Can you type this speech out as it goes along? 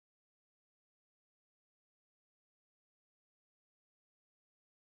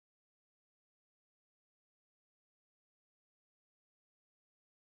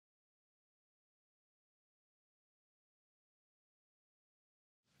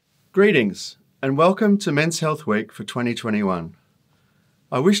Greetings and welcome to Men's Health Week for 2021.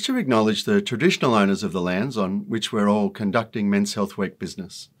 I wish to acknowledge the traditional owners of the lands on which we're all conducting Men's Health Week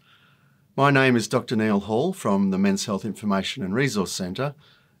business. My name is Dr. Neil Hall from the Men's Health Information and Resource Centre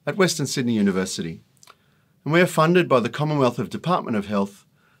at Western Sydney University, and we are funded by the Commonwealth of Department of Health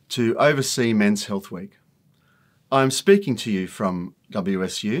to oversee Men's Health Week. I am speaking to you from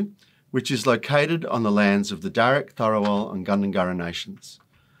WSU, which is located on the lands of the Darug, Tharawal and Gundungurra nations.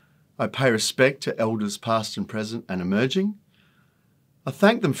 I pay respect to elders past and present and emerging. I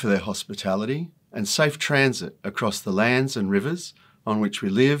thank them for their hospitality and safe transit across the lands and rivers on which we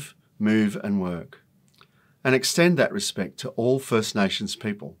live, move and work, and extend that respect to all First Nations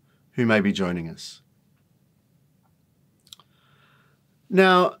people who may be joining us.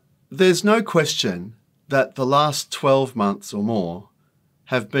 Now, there's no question that the last 12 months or more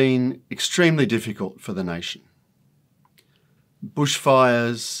have been extremely difficult for the nation.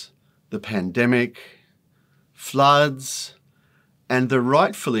 Bushfires, the pandemic, floods, and the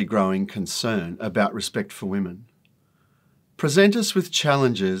rightfully growing concern about respect for women present us with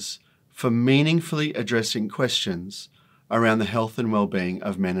challenges for meaningfully addressing questions around the health and well-being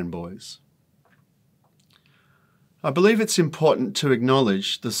of men and boys. I believe it's important to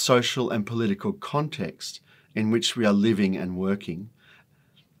acknowledge the social and political context in which we are living and working,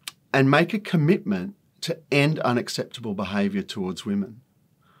 and make a commitment to end unacceptable behaviour towards women,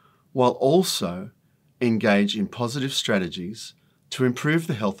 while also engage in positive strategies to improve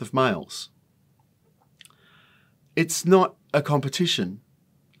the health of males. It's not a competition.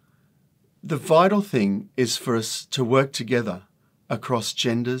 The vital thing is for us to work together across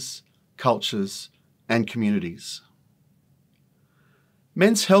genders, cultures, and communities.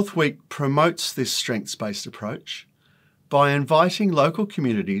 Men's Health Week promotes this strengths-based approach by inviting local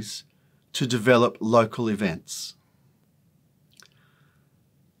communities to develop local events.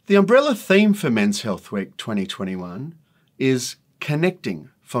 The umbrella theme for Men's Health Week 2021 is Connecting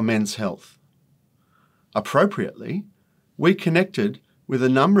for Men's Health. Appropriately, we connected with a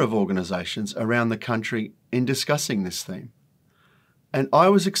number of organisations around the country in discussing this theme, and I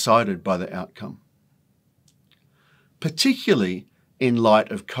was excited by the outcome. Particularly in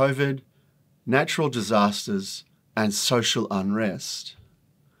light of COVID, natural disasters and social unrest,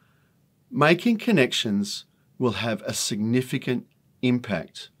 making connections will have a significant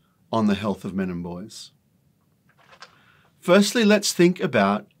impact on the health of men and boys. Firstly, let's think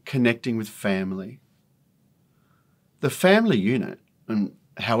about connecting with family. The family unit, and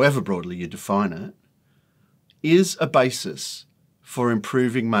however broadly you define it, is a basis for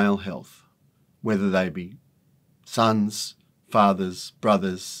improving male health, whether they be sons, fathers,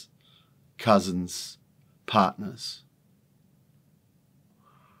 brothers, cousins, partners.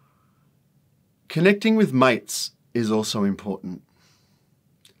 Connecting with mates is also important.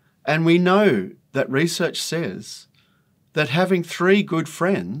 And we know that research says that having 3 good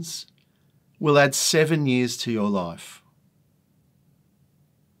friends will add 7 years to your life.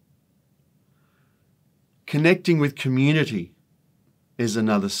 Connecting with community is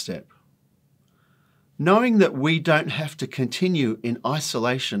another step. Knowing that we don't have to continue in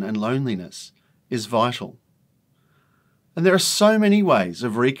isolation and loneliness is vital. And there are so many ways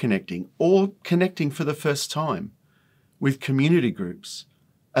of reconnecting or connecting for the first time with community groups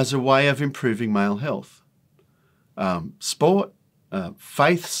as a way of improving male health. Sport,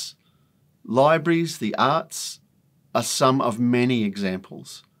 faiths, libraries, the arts are some of many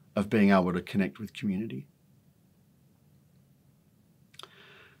examples of being able to connect with community.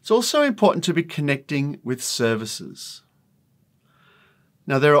 It's also important to be connecting with services.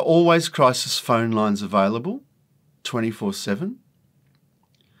 Now, there are always crisis phone lines available 24/7.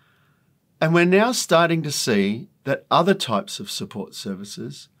 And we're now starting to see that other types of support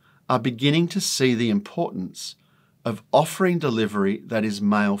services are beginning to see the importance of offering delivery that is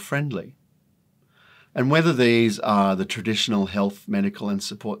male-friendly. And whether these are the traditional health, medical and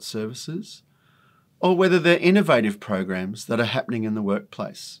support services, or whether they're innovative programs that are happening in the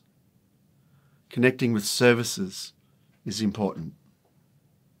workplace. Connecting with services is important.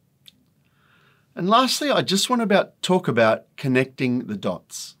 And lastly, I just want to talk about connecting the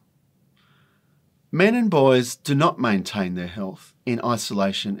dots. Men and boys do not maintain their health in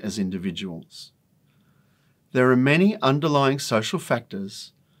isolation as individuals. There are many underlying social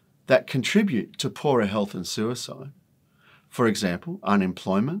factors that contribute to poorer health and suicide. For example,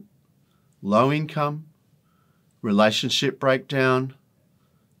 unemployment, low income, relationship breakdown,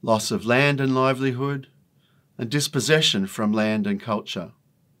 loss of land and livelihood, and dispossession from land and culture.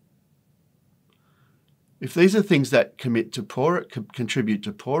 If these are things that contribute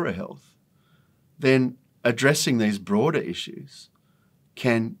to poorer health, then addressing these broader issues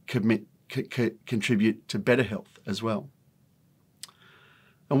can contribute to better health as well.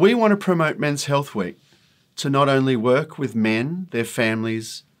 And we want to promote Men's Health Week to not only work with men, their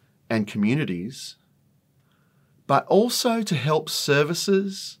families and communities, but also to help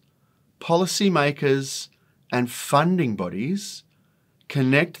services, policymakers and funding bodies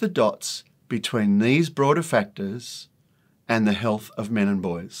connect the dots between these broader factors and the health of men and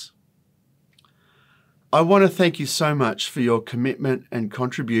boys. I want to thank you so much for your commitment and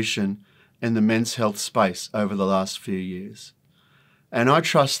contribution in the men's health space over the last few years. And I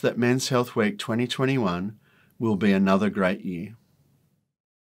trust that Men's Health Week 2021 will be another great year.